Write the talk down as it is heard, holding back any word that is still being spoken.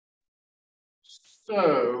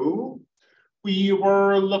So we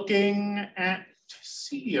were looking at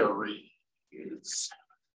series.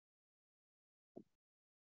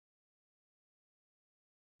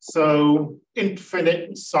 So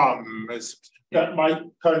infinite sums that might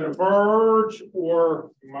converge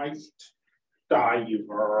or might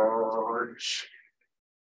diverge.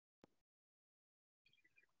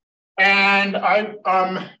 And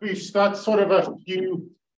we've got sort of a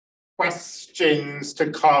few questions to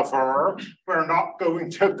cover. We're not going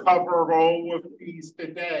to cover all of these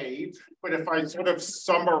today, but if I sort of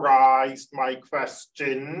summarized my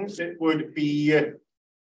questions, it would be,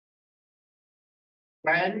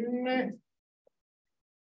 when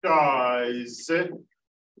does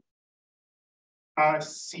a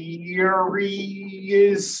series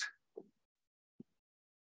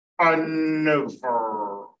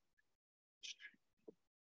converge?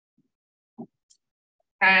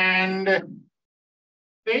 And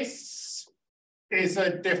this is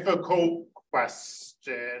a difficult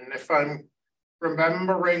question. If I'm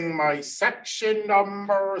remembering my section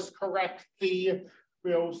numbers correctly,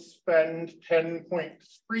 we'll spend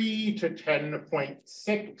 10.3 to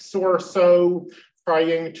 10.6 or so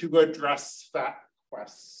trying to address that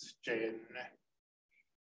question.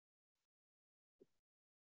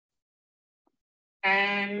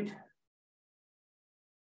 And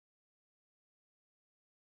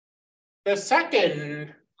the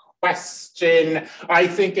second question I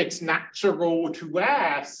think it's natural to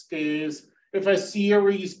ask is, if a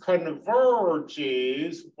series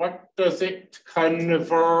converges, what does it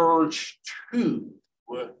converge to?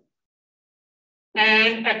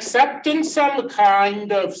 And except in some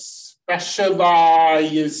kind of specialized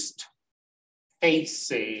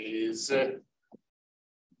cases,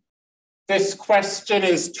 this question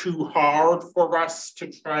is too hard for us to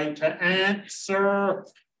try to answer.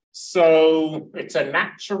 So it's a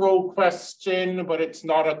natural question, but it's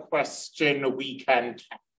not a question we can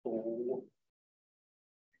tackle.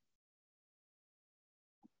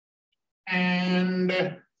 And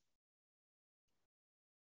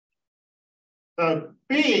the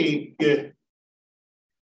big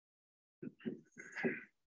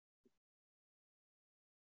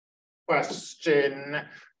question,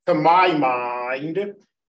 to my mind,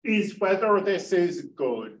 is whether this is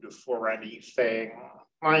good for anything.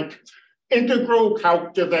 Like integral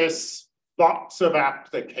calculus, lots of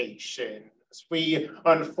applications. We,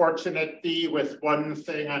 unfortunately, with one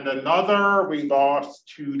thing and another, we lost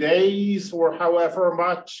 2 days or however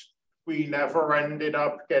much. We never ended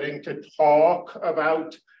up getting to talk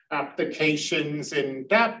about applications in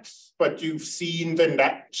depth, but you've seen the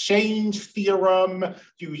net change theorem.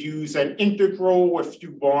 You use an integral if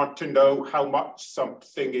you want to know how much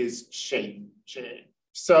something is changing.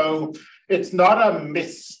 So it's not a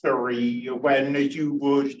mystery when you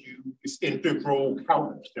would use integral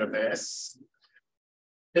calculus.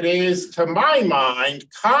 It is, to my mind,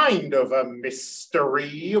 kind of a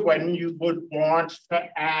mystery when you would want to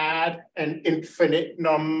add an infinite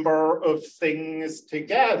number of things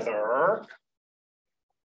together.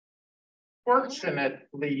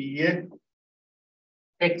 Fortunately,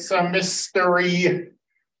 it's a mystery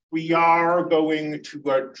we are going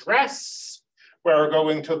to address. We're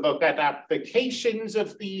going to look at applications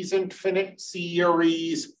of these infinite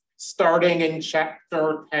series starting in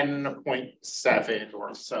chapter 10.7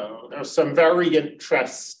 or so. There's some very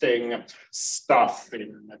interesting stuff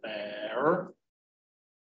in there.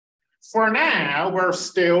 For now, we're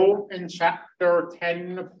still in chapter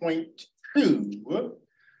 10.2, sort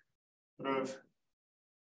of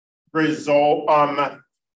result,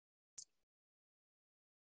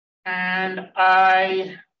 and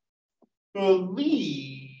I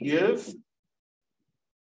believe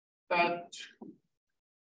that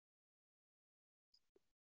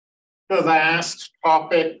the last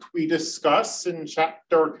topic we discussed in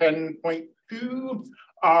chapter 10.2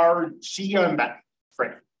 are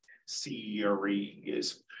geometric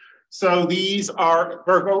series. So these are,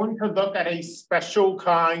 we're going to look at a special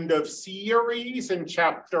kind of series in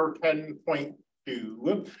chapter 10.2.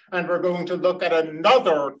 And we're going to look at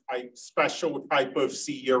another special type of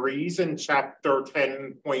series in chapter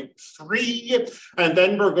 10.3. And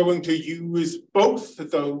then we're going to use both of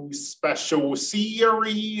those special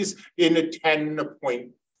series in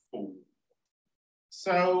 10.4.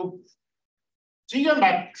 So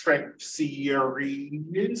geometric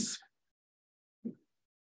series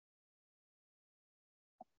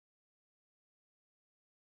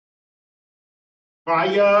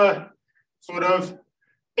via sort of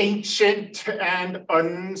ancient and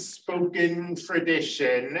unspoken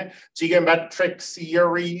tradition, geometric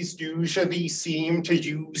series usually seem to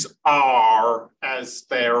use R as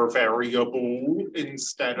their variable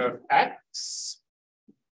instead of X.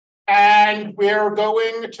 And we're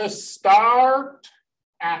going to start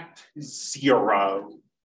at 0.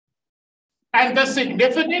 And the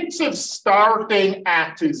significance of starting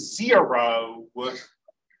at 0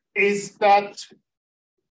 is that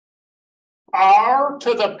R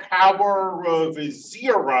to the power of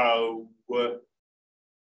 0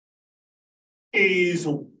 is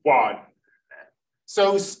 1.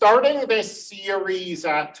 So starting this series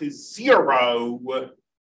at 0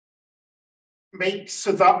 makes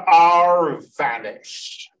the R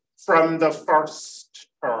vanish from the first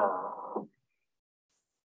term.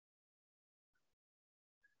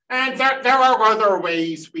 And there are other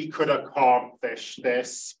ways we could accomplish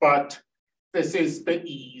this, but this is the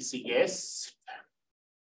easiest.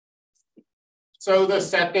 So the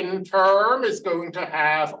second term is going to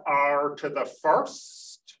have R to the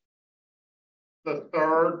first. The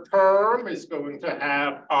third term is going to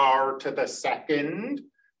have R to the second.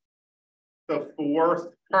 The fourth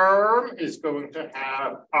term is going to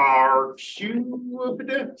have R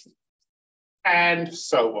cubed, and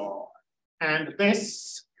so on. And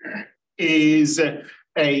this is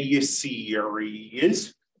a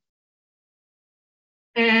series.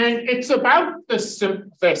 And it's about the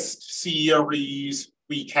simplest series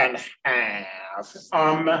we can have.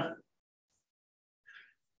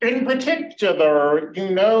 In particular, you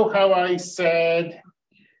know how I said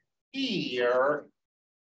here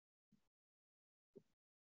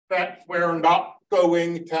that we're not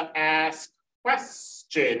going to ask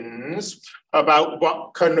questions about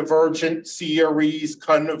what convergent series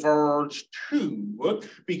converge to,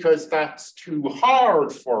 because that's too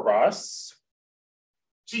hard for us.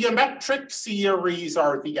 Geometric series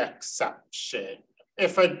are the exception.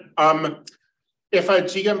 If a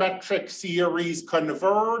geometric series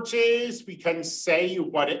converges, we can say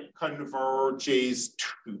what it converges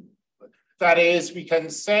to. That is, we can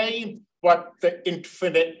say what the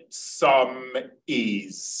infinite sum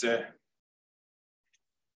is.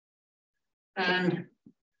 And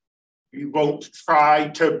we won't try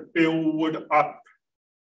to build up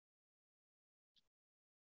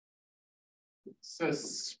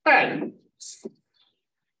suspense.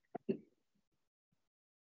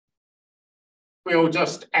 We'll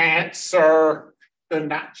just answer the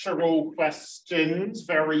natural questions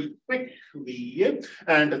very quickly,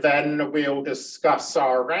 and then we'll discuss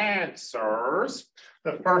our answers.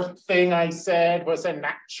 The first thing I said was a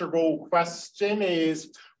natural question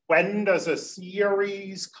is, when does a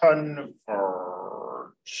series converge?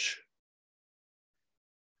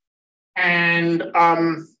 And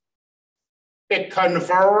it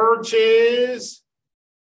converges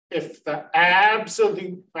if the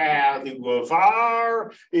absolute value of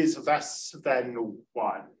R is less than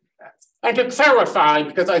 1. And to clarify,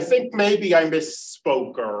 because I think maybe I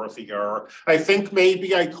misspoke earlier, I think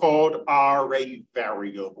maybe I called R a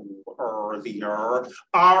variable earlier.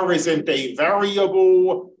 R isn't a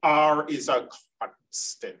variable, R is a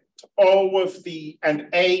constant. And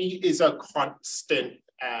A is a constant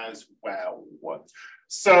as well.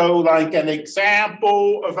 So like an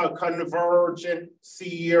example of a convergent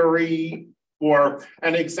series or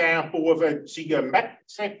an example of a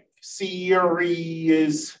geometric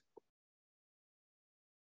series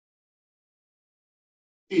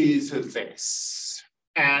is this.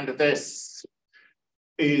 And this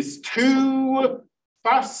is 2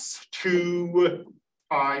 plus 2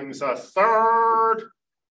 times a third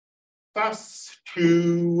plus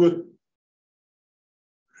 2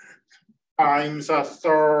 times a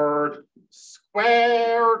third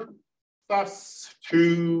squared plus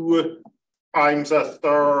 2 times a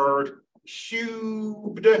third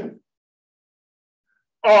cubed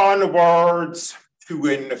onwards to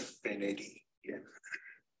infinity.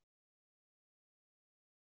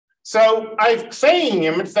 So I've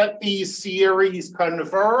claimed that these series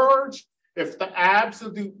converge if the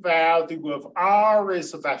absolute value of R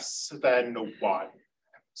is less than 1.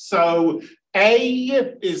 So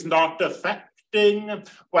A is not affecting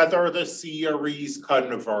whether the series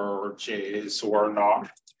converges or not.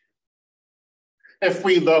 If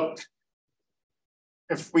we look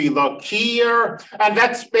here, and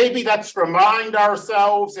let's remind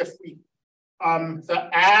ourselves, if we the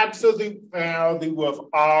absolute value of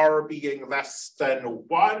R being less than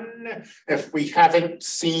 1, if we haven't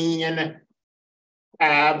seen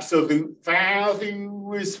absolute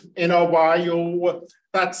values in a while.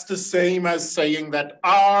 That's the same as saying that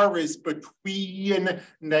R is between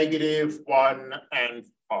 -1 and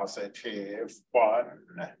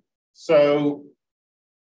 +1. So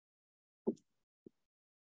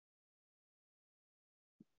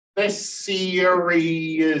this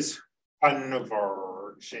series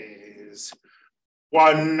converges.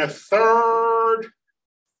 1/3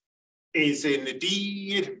 is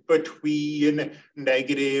indeed between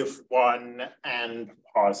 -1 and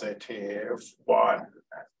 +1.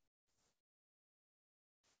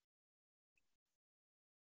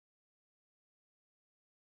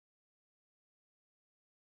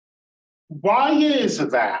 Why is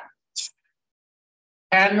that?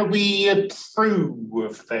 Can we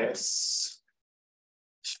prove this?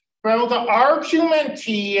 Well, the argument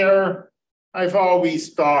here, I've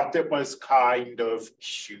always thought it was kind of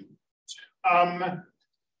cute.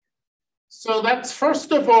 So let's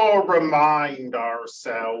first of all remind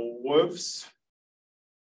ourselves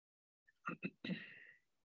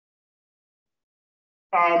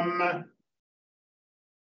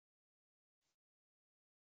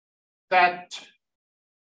that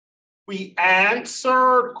we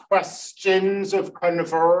answered questions of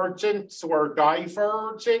convergence or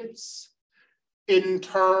divergence in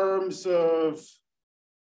terms of,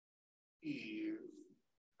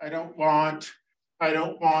 I don't want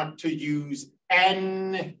to use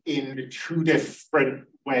n in 2 different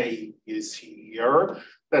ways here.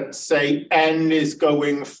 Let's say n is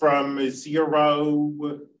going from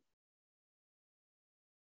 0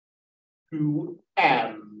 to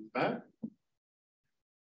m.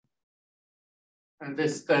 And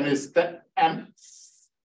this then is the mth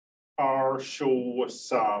partial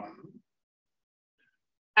sum.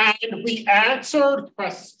 And we answered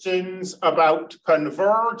questions about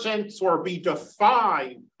convergence, or we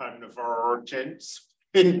defined convergence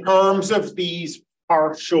in terms of these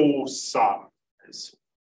partial sums.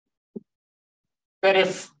 That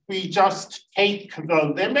if we just take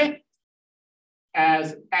the limit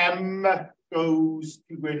as m goes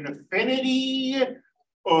to infinity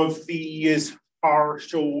of these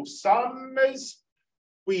partial sums,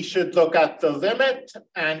 we should look at the limit,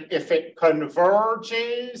 and if it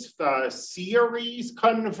converges, the series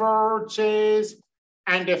converges,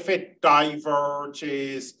 and if it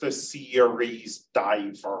diverges, the series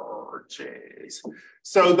diverges.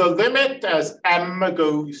 So the limit as m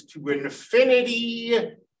goes to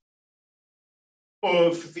infinity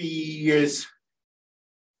of these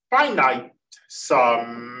finite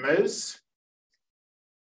sums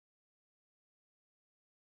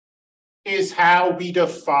is how we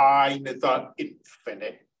define the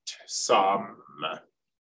infinite sum.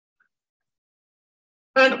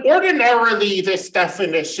 And ordinarily, this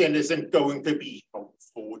definition isn't going to be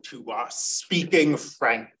helpful to us, speaking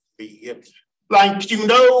frankly. Like, you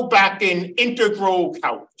know, back in integral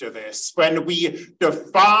calculus, when we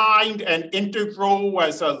defined an integral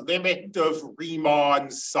as a limit of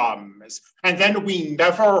Riemann sums, and then we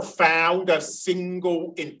never found a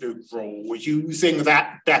single integral using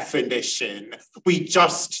that definition. We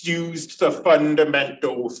just used the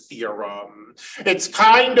fundamental theorem. It's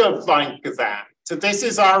kind of like that. So this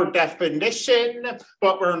is our definition,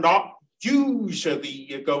 but we're not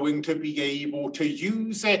usually going to be able to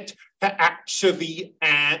use it to actually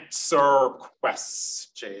answer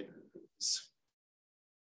questions.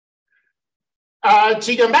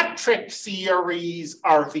 Geometric series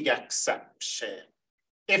are the exception.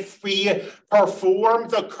 If we perform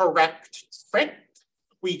the correct trick,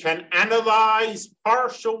 we can analyze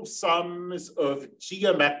partial sums of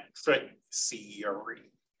geometric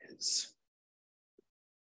series.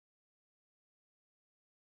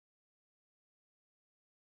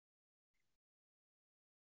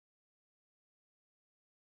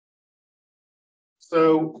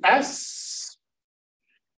 So S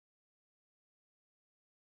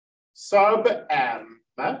sub m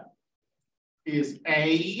is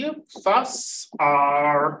A plus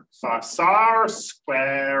R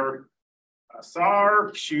squared plus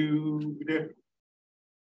R cubed.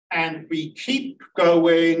 And we keep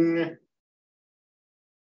going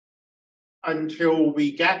until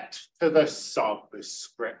we get to the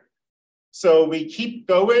subscript. So we keep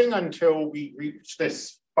going until we reach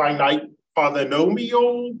this finite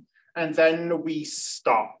polynomial, and then we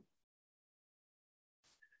stop.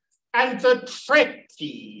 And the trick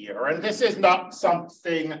here, and this is not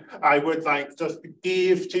something I would like just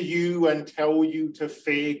give to you and tell you to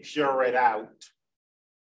figure it out.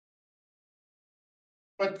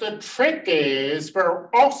 But the trick is we're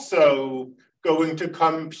also going to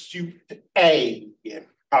compute A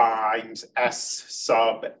times S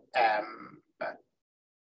sub m.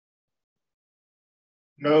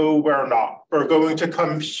 No, we're not. We're going to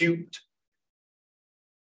compute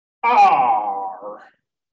R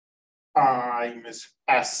times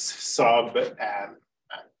S sub M.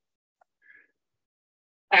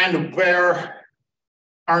 And where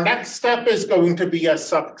our next step is going to be a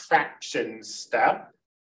subtraction step.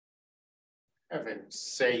 Heaven's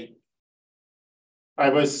sake. I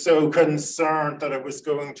was so concerned that I was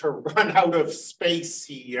going to run out of space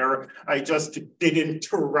here. I just didn't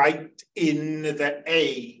write in the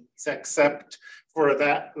A's except for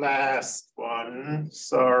that last one.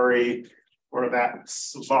 Sorry for that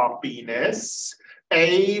sloppiness.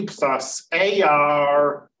 A plus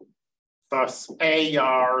AR plus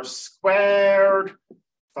AR squared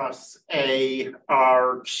plus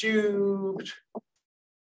AR cubed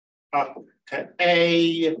up to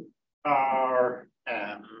AR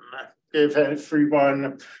M. Give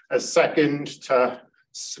everyone a second to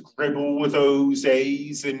scribble those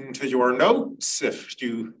A's into your notes if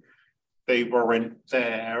they weren't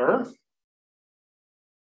there.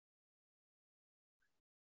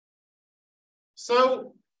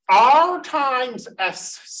 So R times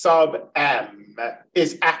S sub M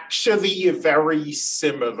is actually very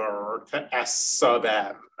similar to S sub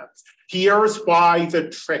M. Here's why the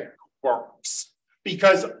trick works.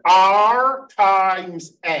 Because R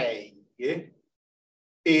times A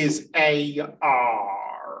is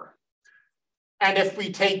AR. And if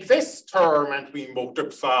we take this term and we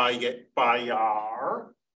multiply it by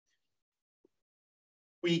R,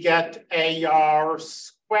 we get AR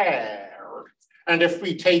squared. And if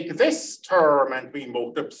we take this term and we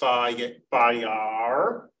multiply it by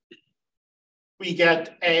R, we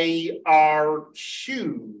get AR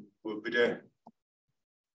cubed.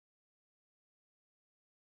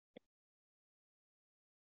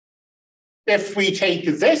 If we take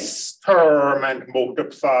this term and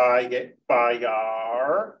multiply it by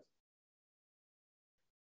R,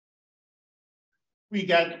 we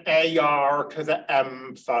get AR to the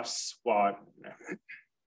M plus 1.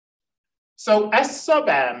 So S sub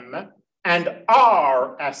M and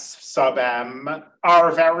R S sub M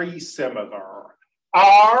are very similar.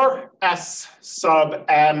 R S sub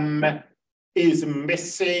M is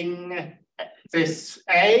missing this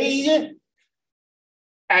A,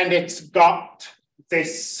 and it's got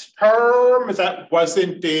this term that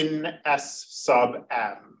wasn't in S sub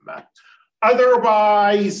M.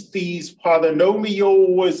 Otherwise, these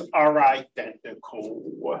polynomials are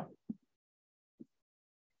identical.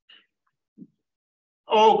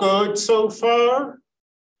 All good so far?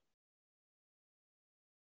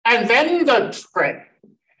 And then the trick.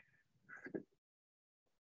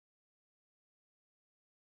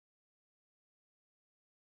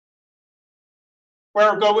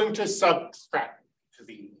 We're going to subtract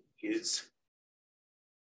these.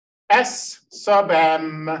 S sub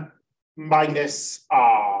M minus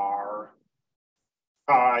R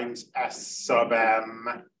times S sub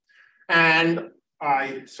M. And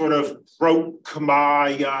I sort of broke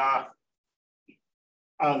my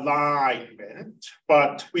alignment,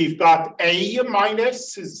 but we've got A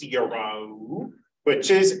minus 0,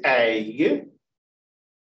 which is A.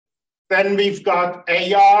 Then we've got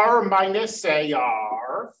AR minus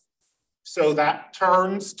AR, so that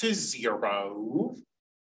turns to 0.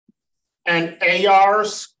 And AR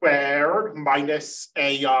squared minus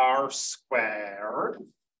AR squared,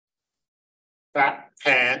 that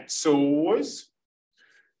cancels.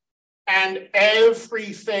 And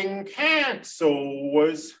everything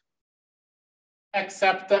cancels,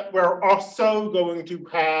 except that we're also going to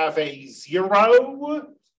have a 0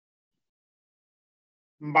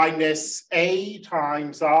 minus A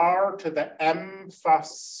times R to the M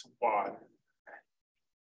plus 1.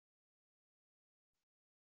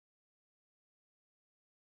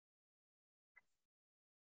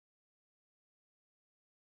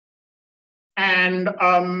 And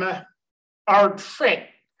our trick,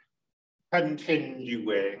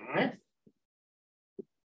 continuing,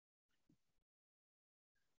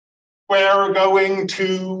 we're going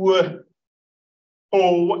to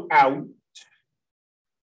pull out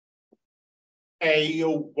a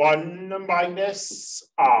 1 minus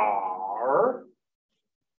R.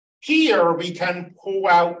 Here we can pull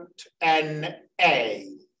out an A.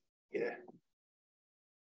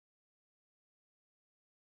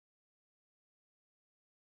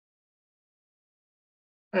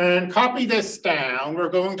 And copy this down. We're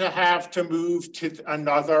going to have to move to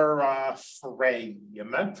another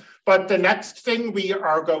frame. But the next thing we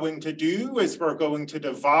are going to do is we're going to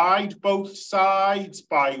divide both sides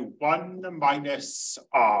by 1 minus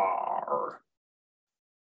R.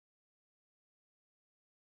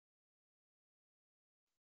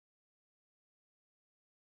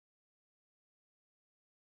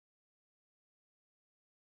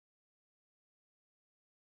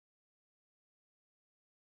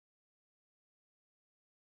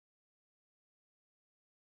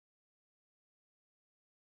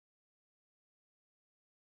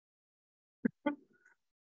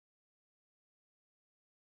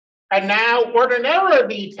 And now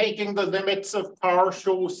ordinarily taking the limits of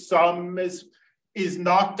partial sums is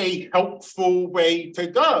not a helpful way to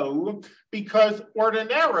go, because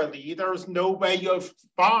ordinarily there's no way of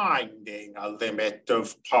finding a limit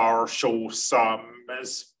of partial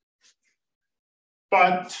sums.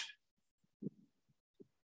 But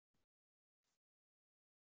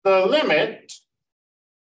the limit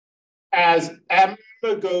as m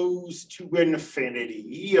goes to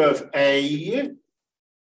infinity of a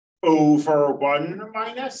over 1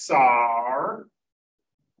 minus r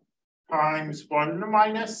times 1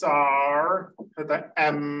 minus r to the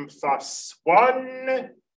m plus 1,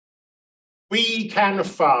 we can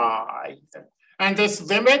find. And this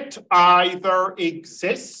limit either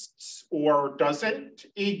exists or doesn't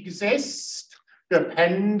exist,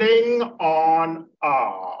 depending on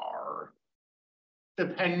r,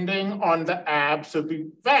 depending on the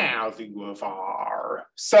absolute value of r.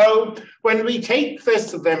 So when we take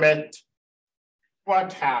this limit,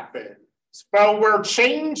 what happens? Well, we're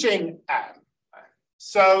changing m.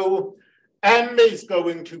 So m is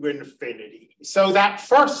going to infinity. So that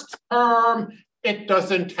first term, it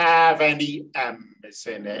doesn't have any m's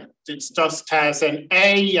in it. It just has an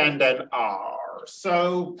a and an r.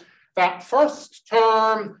 So that first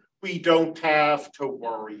term, we don't have to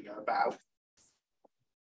worry about.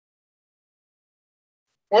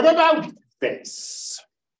 What about this?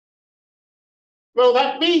 Well,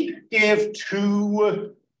 let me give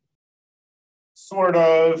two sort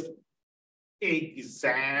of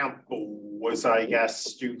examples, I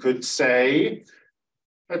guess you could say.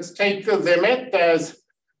 Let's take the limit as,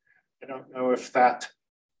 I don't know if that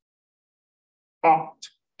hot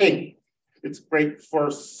pink, it's great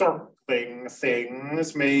for circling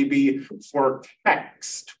things, maybe for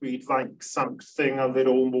text, we'd like something a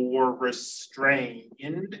little more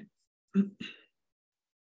restrained.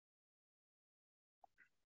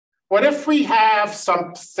 What if we have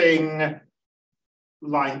something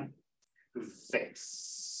like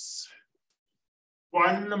this?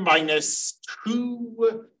 1 minus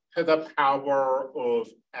 2 to the power of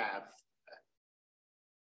m.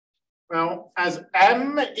 Well, as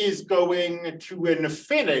m is going to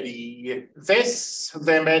infinity, this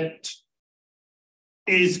limit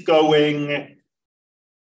is going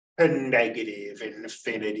to negative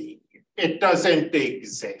infinity. It doesn't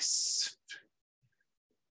exist.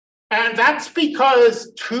 And that's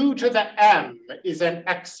because 2 to the m is an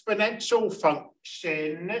exponential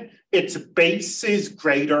function. Its base is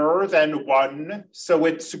greater than 1, so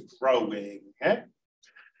it's growing.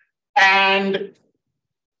 And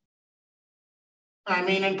I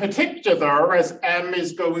mean, in particular, as m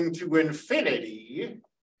is going to infinity,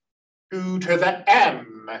 2 to the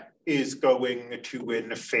m is going to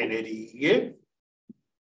infinity.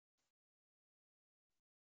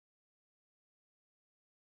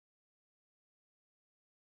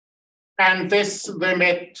 And this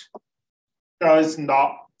limit does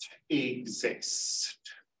not exist.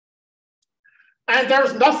 And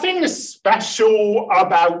there's nothing special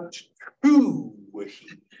about 2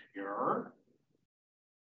 here.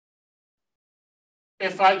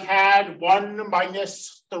 If I had 1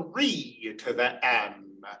 minus 3 to the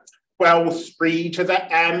m, well, 3 to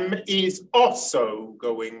the m is also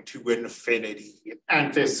going to infinity,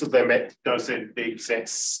 and this limit doesn't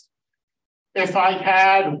exist. If I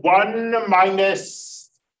had 1 minus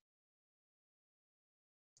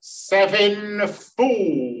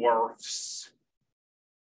 7/4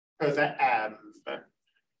 to the m,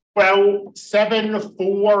 well,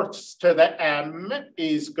 7/4 to the m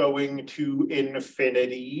is going to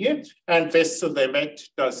infinity, and this limit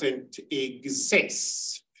doesn't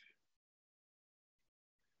exist.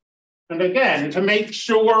 And again, to make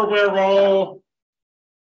sure we're all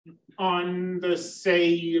on the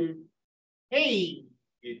same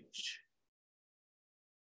page,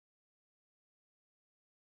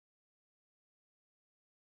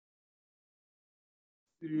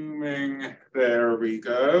 zooming, there we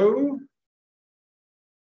go.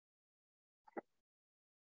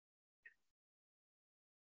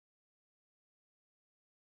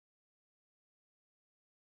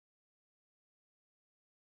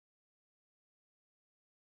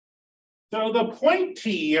 So the point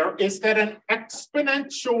here is that an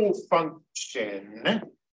exponential function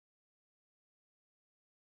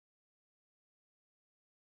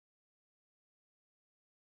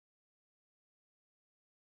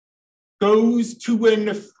goes to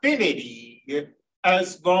infinity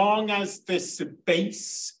as long as this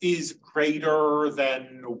base is greater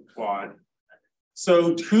than 1.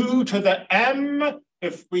 So 2 to the m,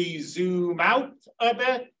 if we zoom out a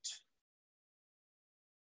bit,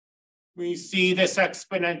 we see this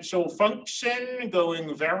exponential function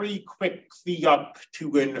going very quickly up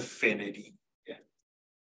to infinity.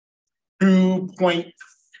 2.4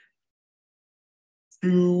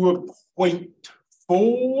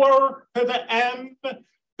 to the m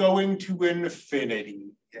going to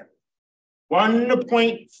infinity.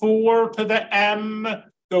 1.4 to the m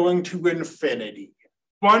going to infinity.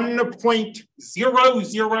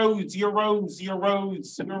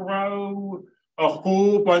 1.00000, a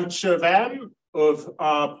whole bunch of m of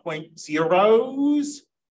point zeros.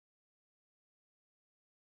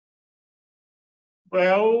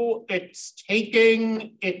 Well, it's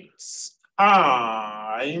taking its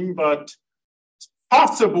time, but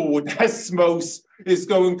possible Desmos is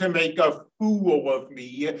going to make a fool of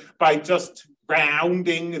me by just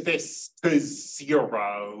rounding this to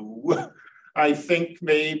 0. I think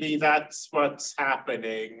maybe that's what's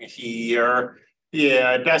happening here.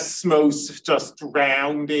 Yeah, Desmos just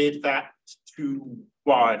rounded that to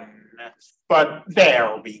 1. But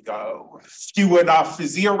there we go. Few enough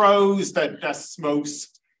zeros that Desmos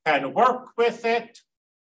can work with it,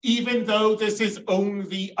 even though this is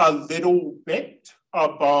only a little bit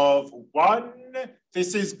above 1,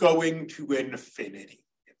 this is going to infinity.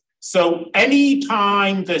 So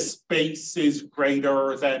anytime this base is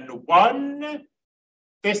greater than 1,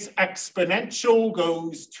 this exponential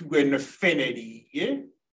goes to infinity.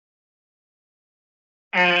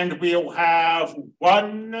 And we'll have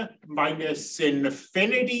 1 minus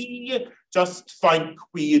infinity, just like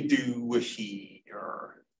we do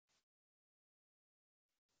here.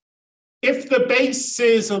 If the base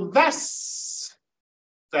is less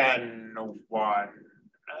than 1,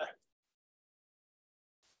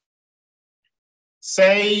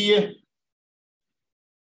 say,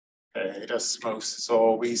 Desmos is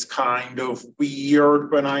always kind of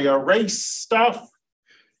weird when I erase stuff.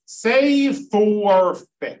 Say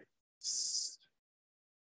 4/5.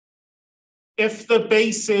 If the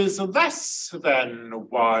base is less than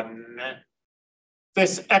 1,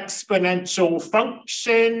 this exponential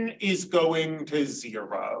function is going to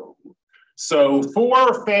 0. So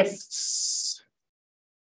 4/5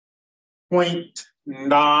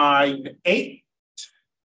 0.98.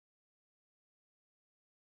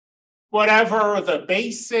 Whatever the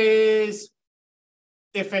base is,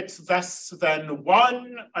 if it's less than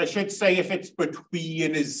 1, I should say if it's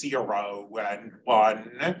between 0 and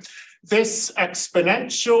 1, this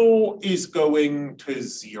exponential is going to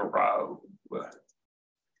 0.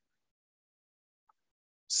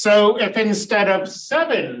 So if instead of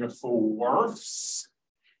 7/4,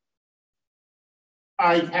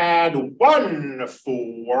 I had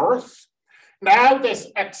 1/4, now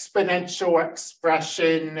this exponential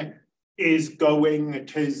expression is going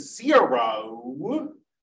to 0.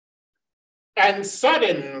 And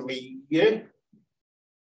suddenly,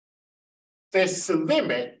 this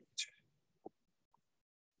limit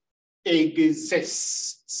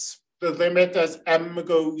exists. The limit as m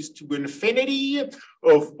goes to infinity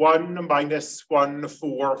of 1 minus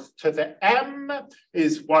 1/4 to the m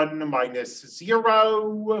is 1 minus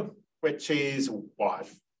 0, which is 1.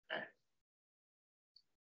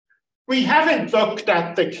 We haven't looked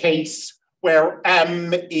at the case where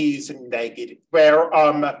m is negative, where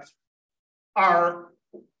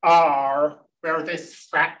where this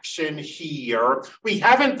fraction here, we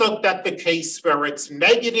haven't looked at the case where it's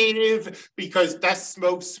negative because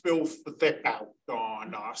Desmos will flip out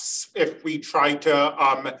on us if we try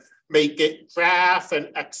to make it graph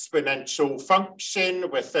an exponential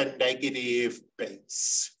function with a negative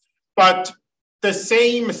base. But the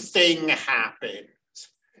same thing happens.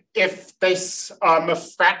 If this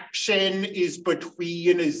fraction is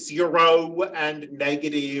between 0 and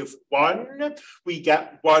 -1, we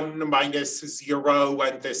get 1 minus 0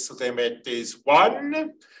 and this limit is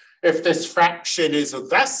 1. If this fraction is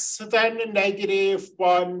less than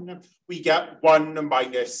 -1, we get 1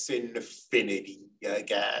 minus infinity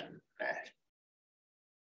again.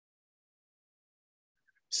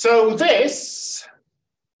 So this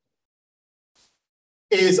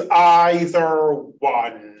is either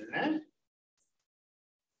 1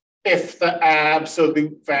 if the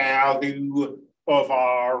absolute value of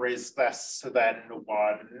R is less than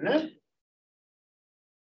 1,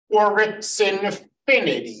 or it's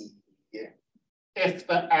infinity if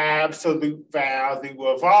the absolute value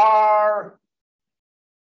of R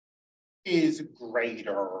is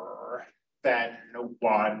greater than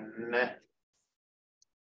 1.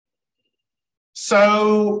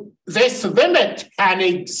 So this limit can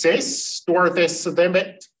exist or this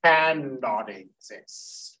limit cannot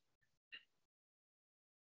exist.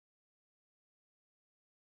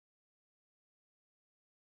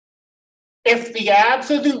 if the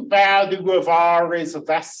absolute value of R is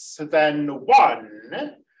less than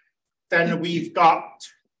 1, then we've got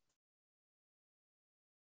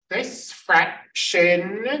this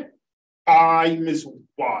fraction times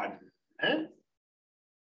 1.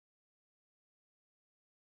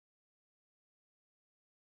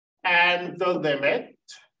 And the limit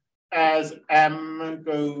as m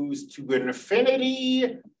goes to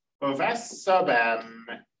infinity of S sub m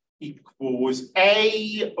equals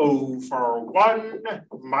A over 1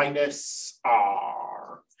 minus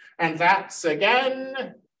R. And that's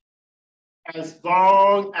again, as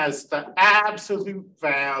long as the absolute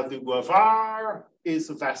value of R is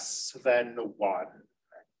less than 1.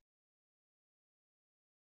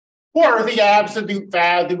 Or the absolute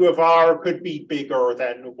value of R could be bigger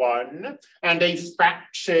than 1, and a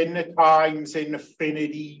fraction times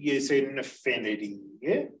infinity is infinity.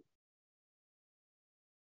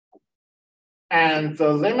 And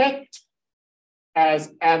the limit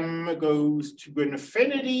as m goes to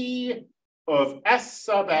infinity of S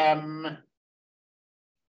sub m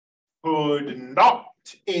could not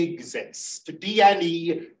exist.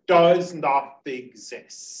 DNE does not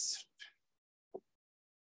exist.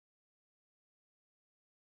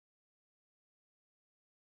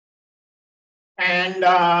 And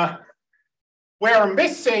we're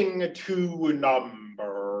missing 2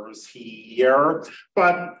 numbers here,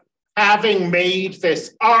 but having made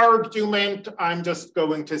this argument, I'm just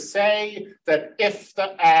going to say that if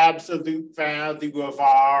the absolute value of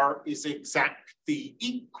R is exactly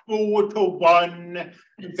equal to 1,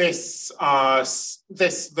 this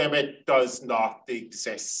limit does not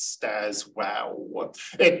exist as well.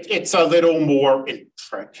 It's a little more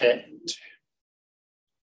intricate.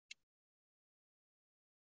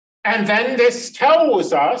 And then this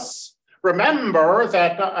tells us, remember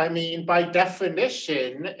that, by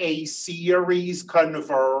definition, a series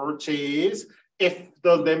converges if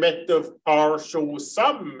the limit of partial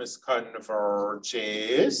sums converges.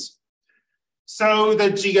 So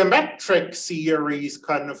the geometric series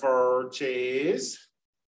converges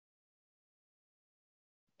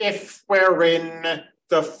if we're in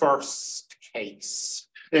the first case.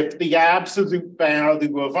 If the absolute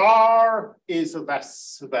value of R is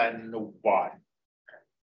less than 1.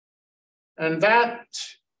 And that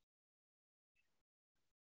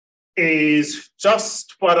is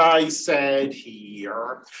just what I said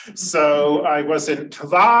here. So I wasn't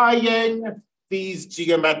lying. These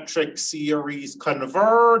geometric series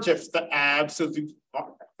converge if the absolute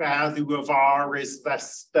value of R is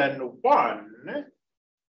less than 1.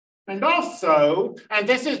 And also, and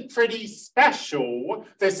this is pretty special,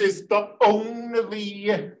 this is the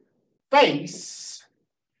only place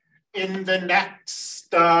in the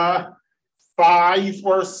next 5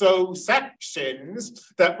 or so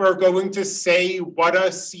sections that we're going to say what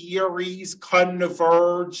a series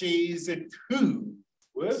converges to.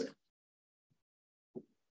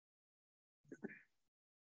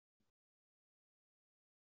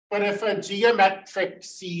 But if a geometric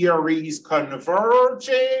series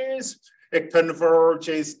converges, it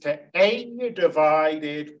converges to A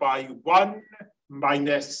divided by 1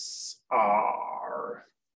 minus R.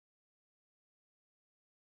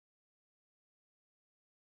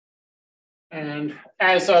 And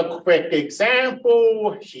as a quick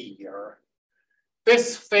example here,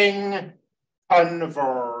 this thing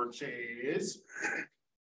converges.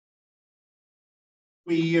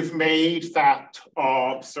 We've made that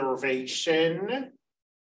observation.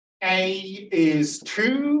 A is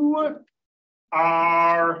 2,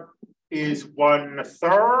 R is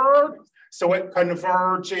 1/3, so it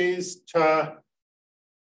converges to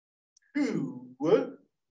 2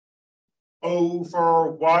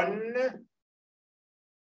 over 1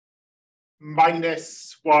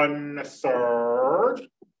 minus 1/3,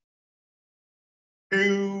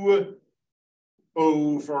 2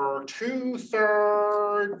 over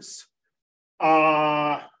 2/3,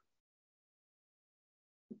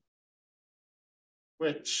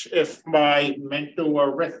 which, if my mental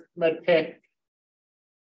arithmetic,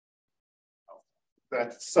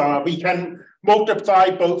 that's, we can multiply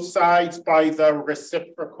both sides by the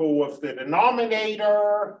reciprocal of the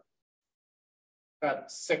denominator.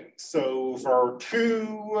 That's 6 over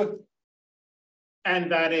 2,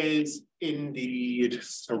 and that is indeed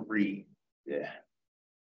 3. Yeah.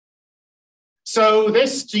 So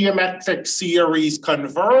this geometric series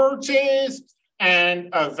converges, and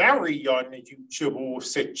a very unusual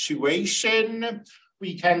situation,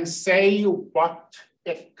 we can say what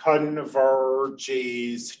it converges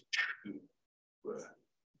to.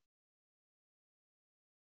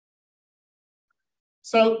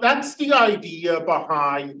 So that's the idea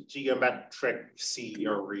behind geometric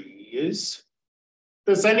series.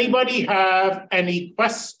 Does anybody have any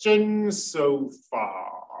questions so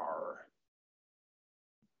far?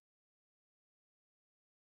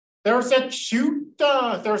 There's a cute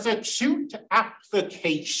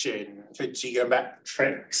application to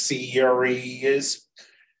geometric series.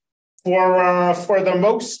 For the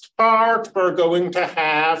most part, we're going to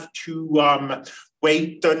have to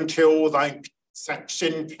wait until like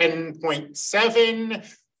section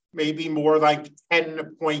 10.7, maybe more like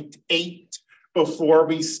 10.8 before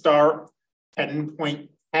we start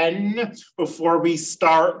 10.10, before we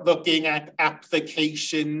start looking at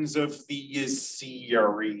applications of these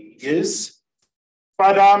series.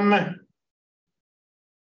 But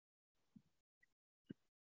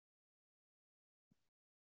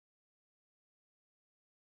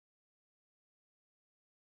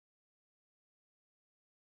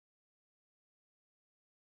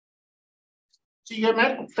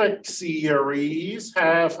geometric series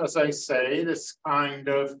have, as I say, this kind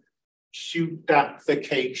of cute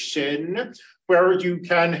application where you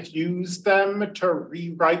can use them to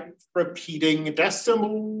rewrite repeating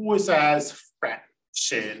decimals as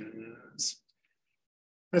fractions.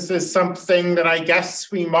 This is something that I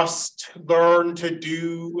guess we must learn to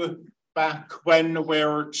do back when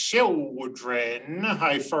we're children.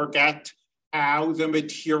 I forget how the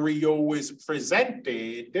material is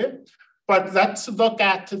presented. But let's look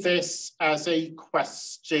at this as a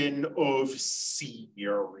question of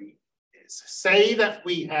series. Say that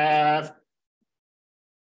we have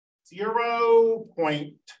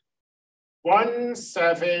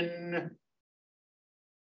 0.17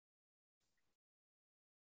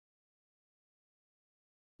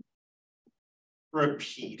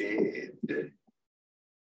 repeated.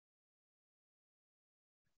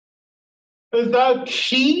 The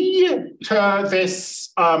key to this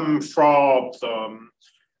problem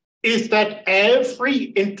is that every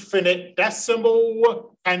infinite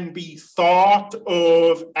decimal can be thought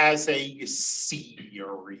of as a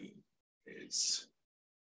series.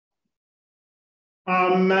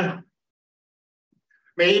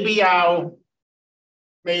 Maybe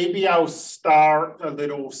I'll start a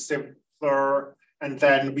little simpler and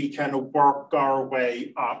then we can work our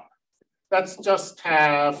way up. Let's just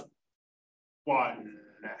have 1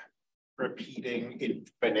 repeating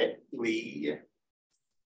infinitely.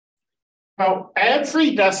 Now,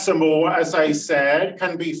 every decimal, as I said,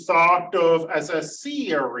 can be thought of as a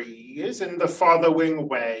series in the following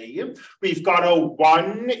way. We've got a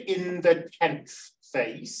 1 in the 10th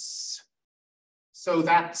place, so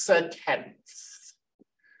that's a 10th.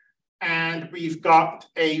 And we've got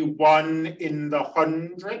a 1 in the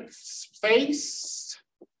 100th place,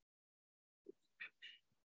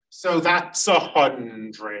 so that's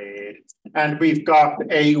 100. And we've got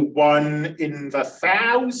a 1 in the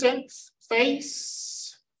 1000th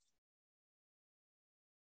place.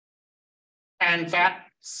 And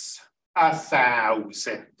that's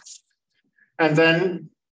 1000th. And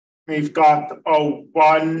then we've got a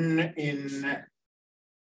 1 in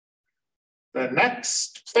the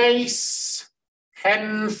next place,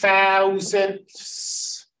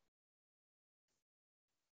 10,000ths.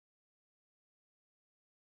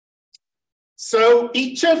 So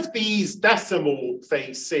each of these decimal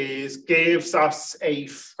places gives us a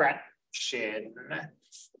fraction.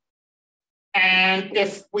 And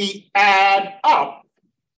if we add up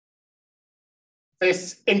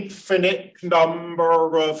this infinite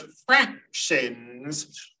number of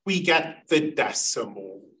fractions, we get the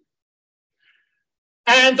decimal.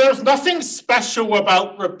 And there's nothing special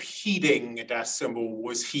about repeating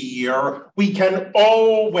decimals here. We can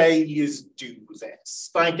always do this.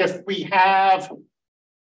 Like if we have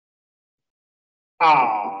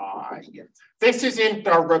I, this isn't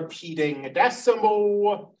a repeating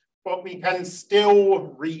decimal, but we can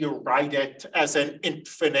still rewrite it as an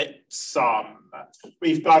infinite sum.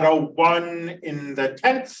 We've got a 1 in the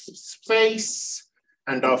 10th place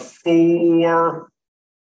and a 4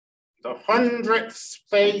 the 100th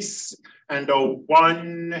place, and a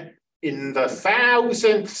 1 in the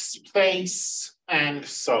 1000th place, and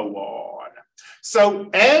so on. So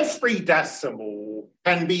every decimal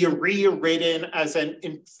can be rewritten as an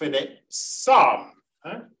infinite sum.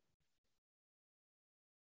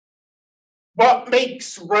 What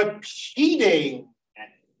makes repeating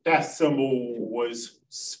decimals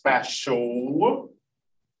special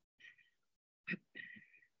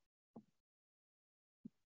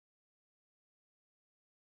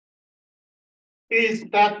is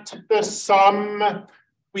that the sum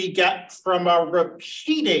we get from a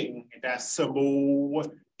repeating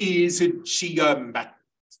decimal is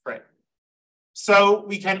geometric. So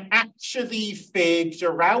we can actually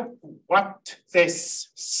figure out what this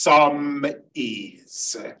sum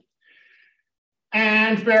is.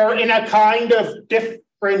 And we're in a kind of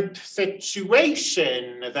different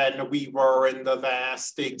situation than we were in the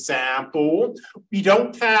last example. We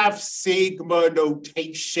don't have sigma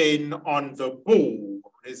notation on the board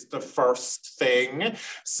is the first thing.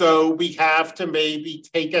 So we have to maybe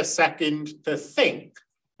take a second to think.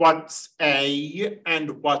 What's A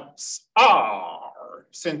and what's R,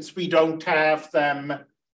 since we don't have them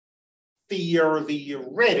clearly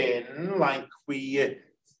written like we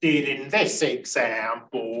did in this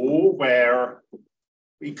example, where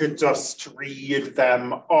we could just read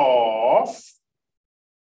them off.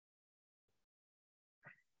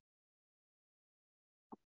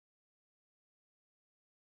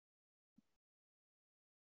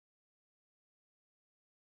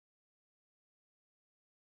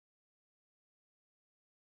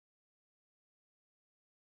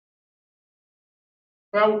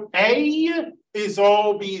 Well, A is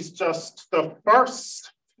always just the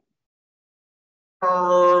first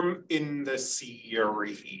term in the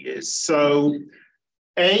series. So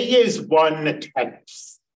A is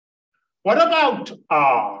 1/10. What about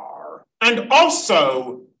R? And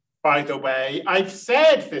also, by the way, I've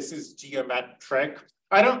said this is geometric.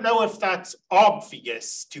 I don't know if that's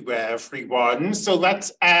obvious to everyone. So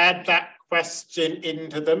let's add that question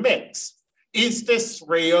into the mix. Is this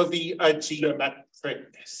really a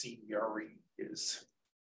geometric series?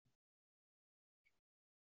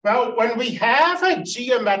 Well, when we have a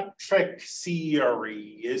geometric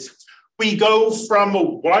series, we go from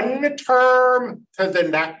one term to the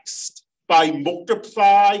next by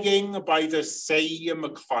multiplying by the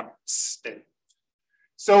same constant.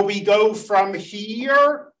 So we go from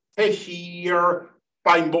here to here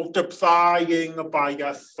by multiplying by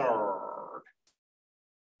a third.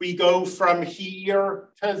 We go from here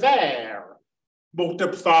to there,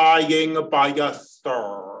 multiplying by a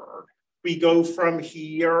third. We go from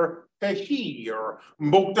here to here,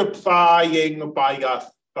 multiplying by a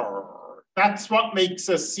third. That's what makes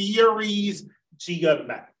a series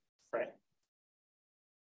geometric.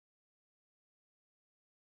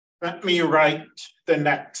 Let me write the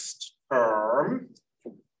next term.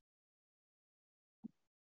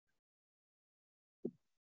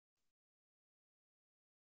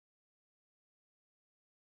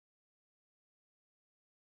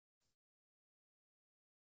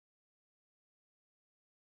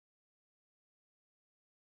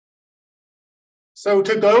 So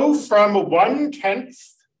to go from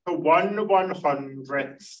 1/10 to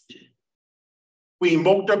 1/100th, we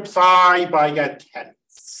multiply by a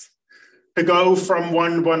tenth. To go from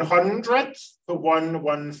 1/100th to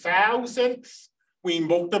 1/1000th, we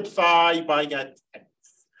multiply by a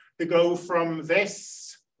tenth. To go from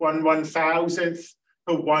this 1/1000th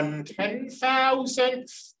to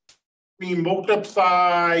 1/10,000th, we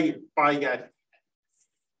multiply by a tenth.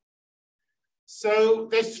 So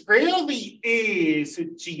this really is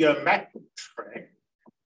geometric.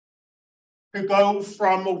 To go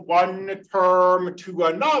from one term to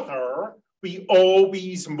another, we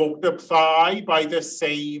always multiply by the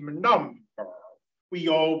same number. We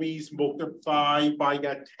always multiply by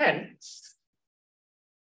a tenth.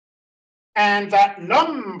 And that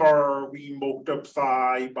number we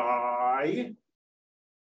multiply by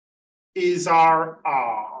is our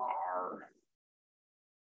R.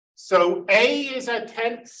 So A is a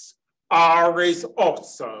tenth, R is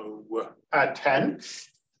also a tenth.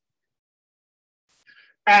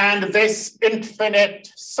 And this infinite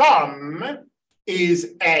sum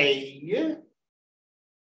is A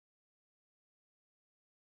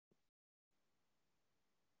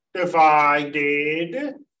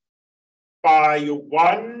divided by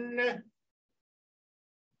 1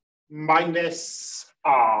 minus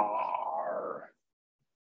R.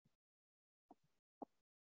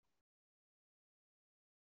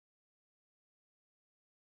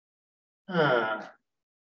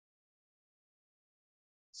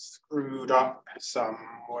 Screwed up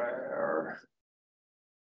somewhere.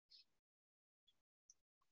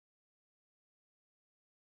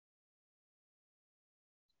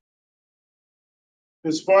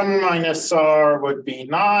 Because 1 minus R would be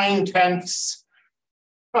 9/10.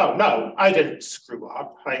 Oh, no, I didn't screw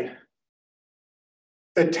up.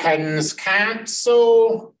 The tens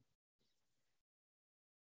cancel.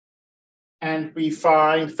 And we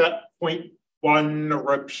find that 0.1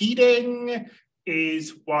 repeating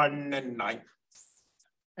is 1/9.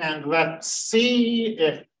 And let's see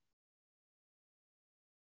if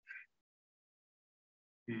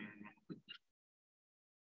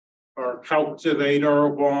our calculator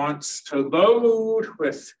wants to load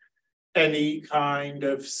with any kind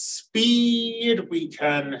of speed, we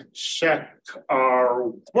can check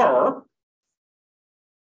our work.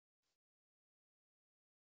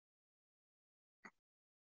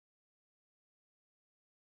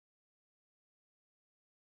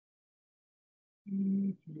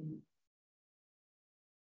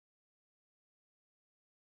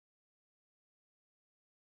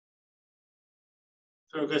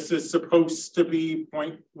 So this is supposed to be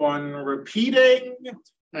 0.1 repeating,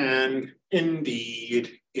 and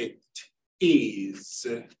indeed it is.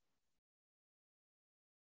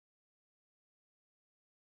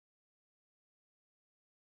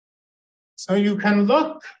 So you can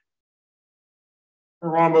look,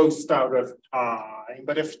 we're almost out of time,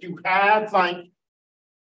 but if you had like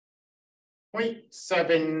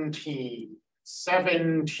 0.17,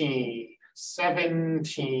 17,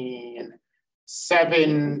 17,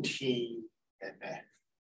 17.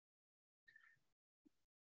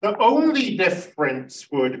 The only difference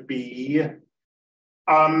would be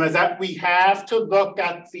that we have to look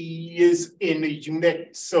at these in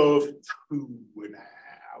units of 2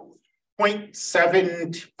 now.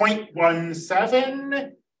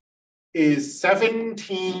 0.17 is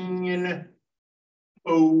 17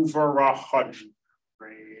 over 100.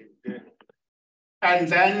 And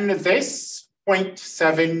then this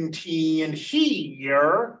 0.17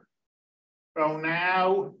 here, so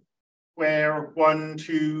now we're 1,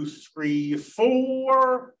 2, 3,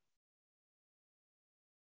 4.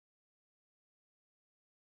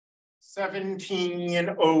 17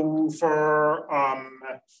 over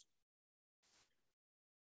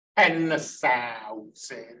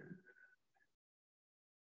 10,000.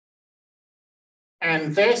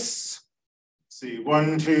 And this, let's see,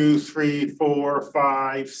 1, 2, 3, 4,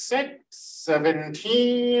 5, 6,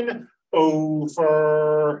 17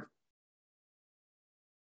 over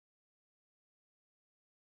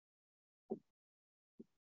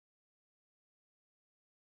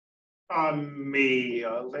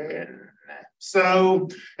 1,000,000. So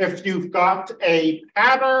if you've got a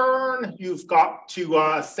pattern, you've got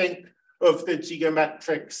to think of the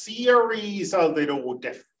geometric series a little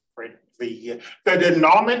differently. The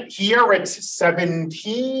denominator here, it's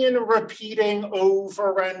 17 repeating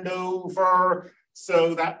over and over.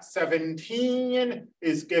 So that 17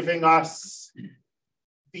 is giving us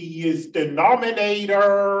these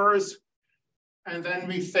denominators. And then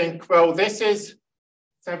we think, well, this is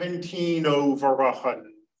 17 over 100.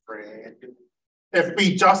 If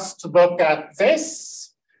we just look at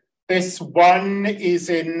this 1 is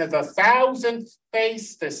in the 1,000th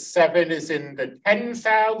place, this 7 is in the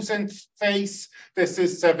 10,000th place, this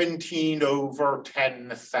is 17 over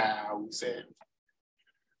 10,000.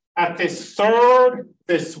 At this third,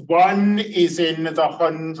 this 1 is in the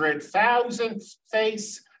 100,000th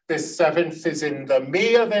place, this 7th is in the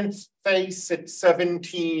millionth place, it's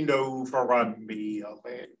 17 over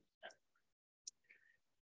 1,000,000.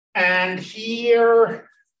 And here,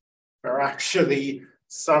 we're actually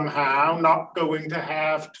somehow not going to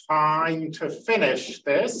have time to finish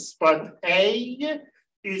this, but A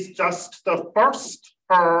is just the first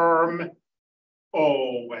term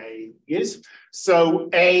always. So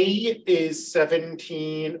A is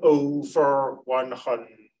 17 over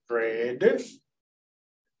 100.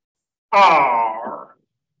 R.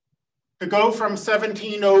 To go from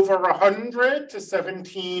 17 over 100 to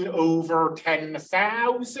 17 over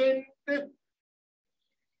 10,000,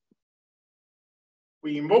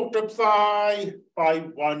 we multiply by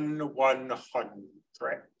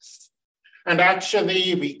 1/100th. And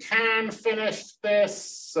actually, we can finish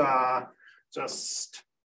this. Just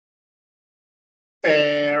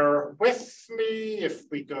bear with me. If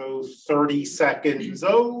we go 30 seconds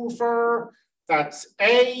over, that's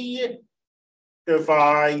A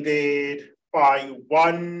divided by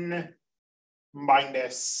 1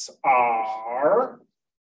 minus R.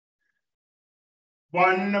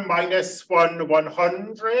 1 minus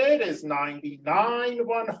 1/100 is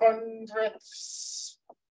 99/100ths.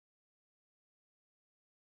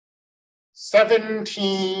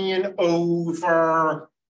 17 over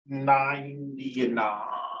 99.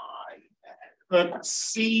 Let's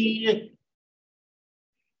see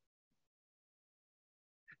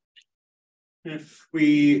if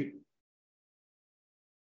we,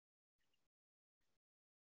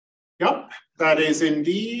 yep, that is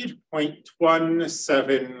indeed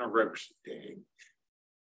 0.17 repeating.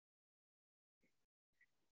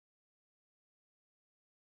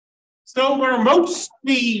 So we're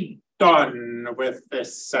mostly done with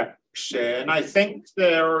this section. I think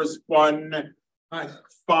there's one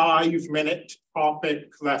 5-minute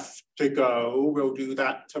topic left to go. We'll do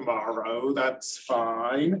that tomorrow, that's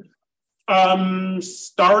fine.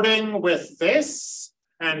 Starting with this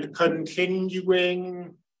and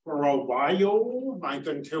continuing for a while, like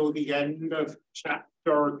until the end of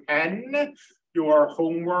chapter 10, your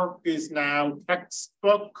homework is now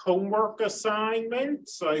textbook homework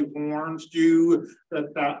assignments. I warned you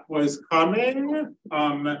that that was coming.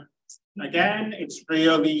 Again, it's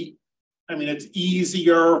really, it's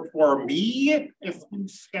easier for me if you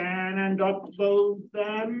scan and upload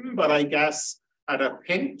them, but I guess at a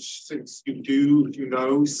pinch, since you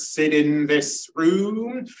do, sit in this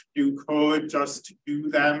room, you could just do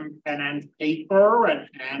them pen and paper and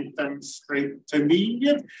hand them straight to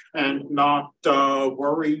me and not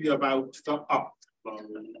worry about the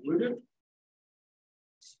upload.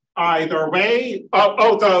 Either way,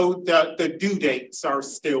 although the due dates are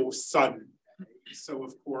still Sunday. So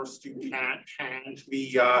of course you can't hand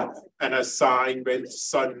me an assignment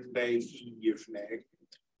Sunday evening.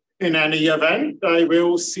 In any event, I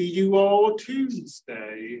will see you all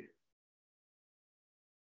Tuesday.